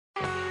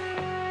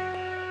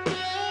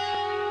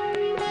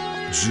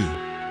G.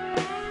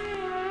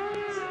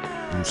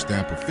 Blue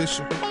stamp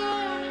official.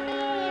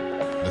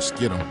 Let's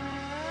get 'em.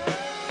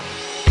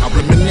 I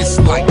reminisce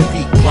like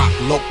Pete Rock,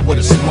 low where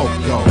the smoke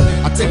go.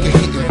 I take a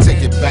hit and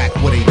take it back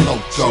where they low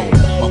go.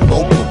 My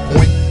vocal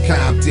point,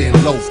 Compton,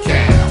 low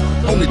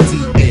cal. On the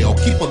DL,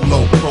 keep a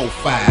low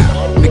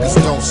profile. Niggas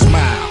don't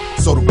smile,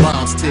 so the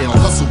rhymes tell.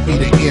 Hustle be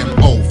the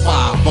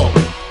M.O.50.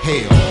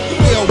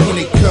 Hell, when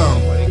they come,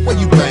 where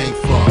you bang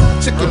from?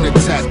 Checking the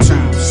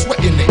tattoos,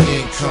 sweating the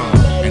income.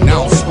 And I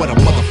don't sweat a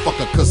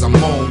motherfucker cause I'm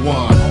on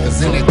one.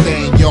 Cause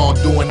anything y'all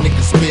doing,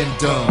 niggas been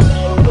done.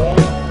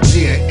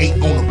 Yeah, 8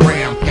 on the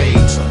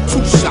rampage.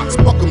 2 shots,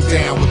 buck 'em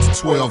down with the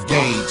 12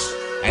 gauge.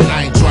 And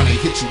I ain't tryna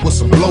hit you with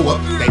some blow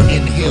up. That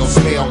inhale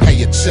smell, how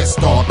your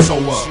chest all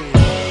toe up.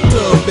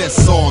 Dub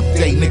best all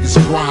day, niggas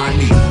grind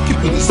me.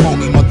 Keeping these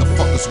homie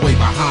motherfuckers way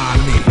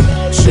behind me.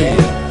 Chill,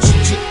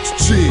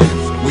 chill,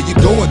 where you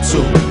going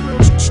to?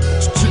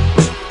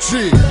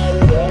 Chill,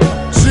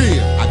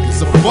 chill, I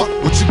guess a fuck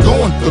what you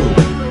going through.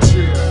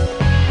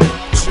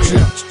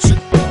 Chill, chill,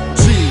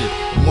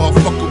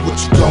 motherfucker, what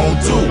you gon'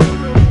 do?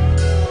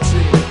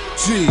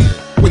 Chill,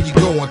 where you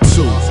going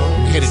to?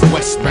 I'm headed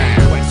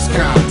westbound,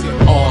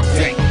 Compton all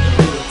day.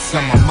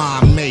 Got my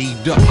mind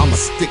made up, I'ma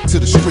stick to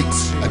the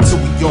streets until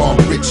we all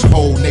rich,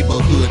 whole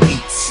neighborhood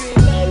eats.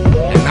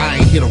 And I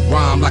ain't here to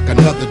rhyme like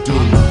another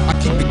dude. I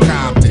keep it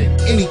Compton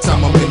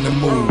anytime I'm in the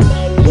mood.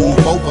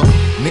 Move over,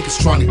 niggas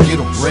tryna get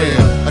a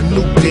rev. A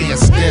new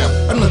dance step,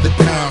 another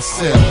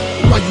concept.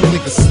 Why you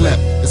niggas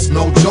slept? It's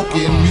no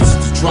joking.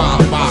 Music to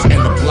drive by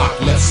and the block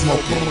left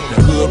smoking.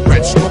 The hood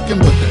rat smoking,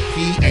 but the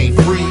P ain't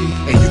free.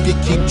 And you can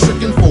keep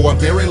tricking for a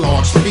very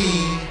large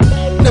fee.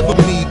 Never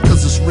me,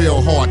 cause it's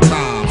real hard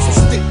times. So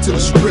stick to the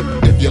script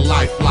if your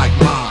life like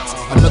mine.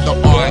 Another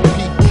R.I.P.,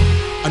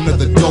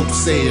 another dope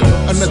sale.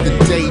 Another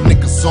day,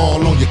 niggas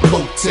all on your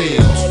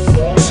coattails.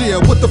 Chill,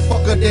 what the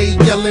fuck are they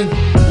yelling?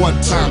 One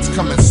time's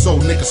coming, so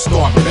niggas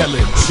start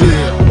belling.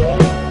 Chill,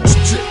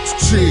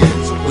 chill,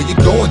 where you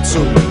going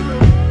to?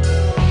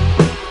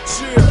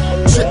 Chill,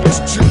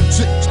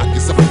 I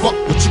guess a fuck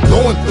what you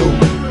going through.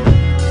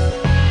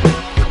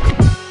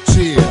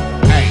 Chill,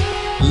 hey,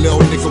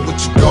 little nigga, what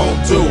you gon'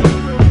 do?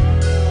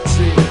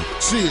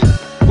 Chill,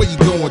 where you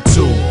going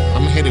to?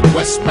 I'm headed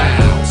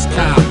westbound,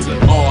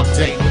 Compton all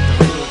day with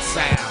the hood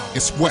sound.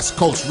 It's West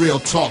Coast real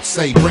talk,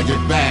 say bring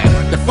it back.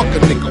 That fuck a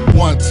nigga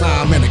one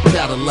time in a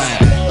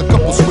Cadillac. A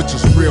couple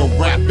switches, real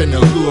rap in the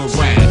hood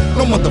rap.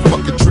 No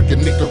motherfucking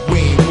trickin' nigga, we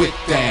ain't with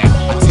that.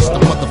 I teach the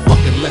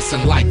motherfucking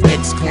lesson like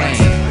X-Clan.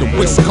 The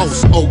West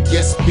Coast, oh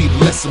yes, be the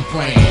lesson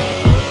plan.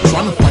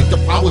 Tryna fight the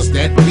powers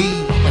that be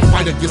and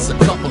fight against a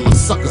couple of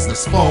suckers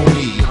that's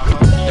phony.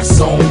 That's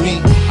on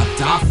me, I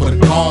die for the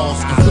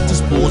cause and put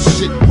this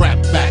bullshit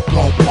rap back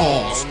on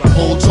pause.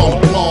 Hold y'all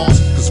applause,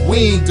 cause we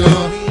ain't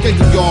done. Think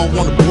of y'all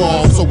wanna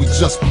brawl, so we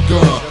just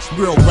begun.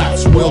 Real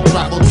raps will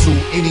travel to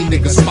any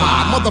nigga's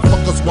spot.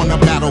 Motherfuckers wanna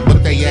battle,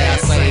 but they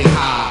ass ain't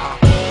high.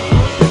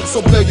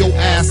 So bail your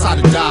ass out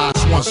of Dodge.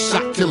 One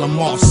shot, kill 'em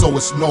off, so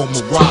it's no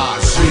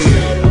mirage.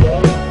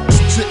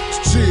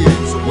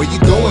 Chill, where you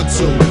going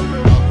to?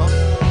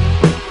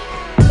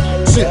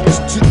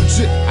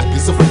 Chill, I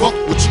guess a fuck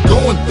what you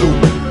going through.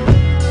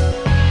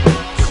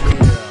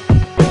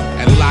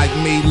 And like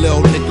me,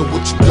 little nigga,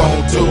 what you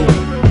gon' do?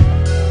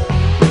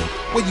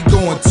 Where you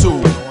going to?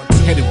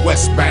 Headed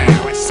westbound,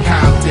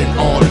 Compton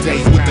all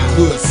day with the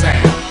hood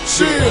sound.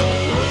 Chill,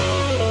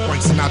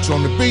 Frank Sinatra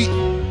on the beat.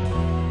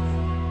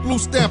 Blue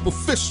stamp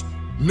official,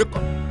 nigga.